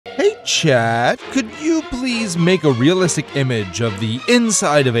Hey Chad, could you please make a realistic image of the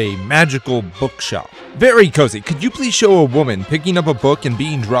inside of a magical bookshop? Very cozy. Could you please show a woman picking up a book and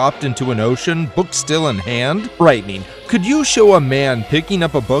being dropped into an ocean, book still in hand? Brightening. Could you show a man picking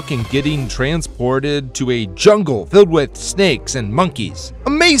up a book and getting transported to a jungle filled with snakes and monkeys?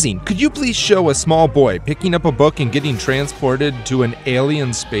 Amazing. Could you please show a small boy picking up a book and getting transported to an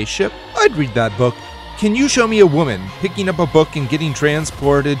alien spaceship? I'd read that book. Can you show me a woman picking up a book and getting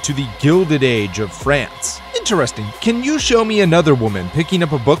transported to the Gilded Age of France? Interesting. Can you show me another woman picking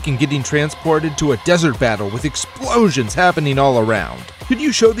up a book and getting transported to a desert battle with explosions happening all around? Could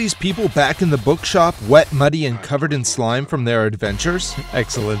you show these people back in the bookshop, wet, muddy, and covered in slime from their adventures?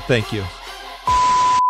 Excellent, thank you.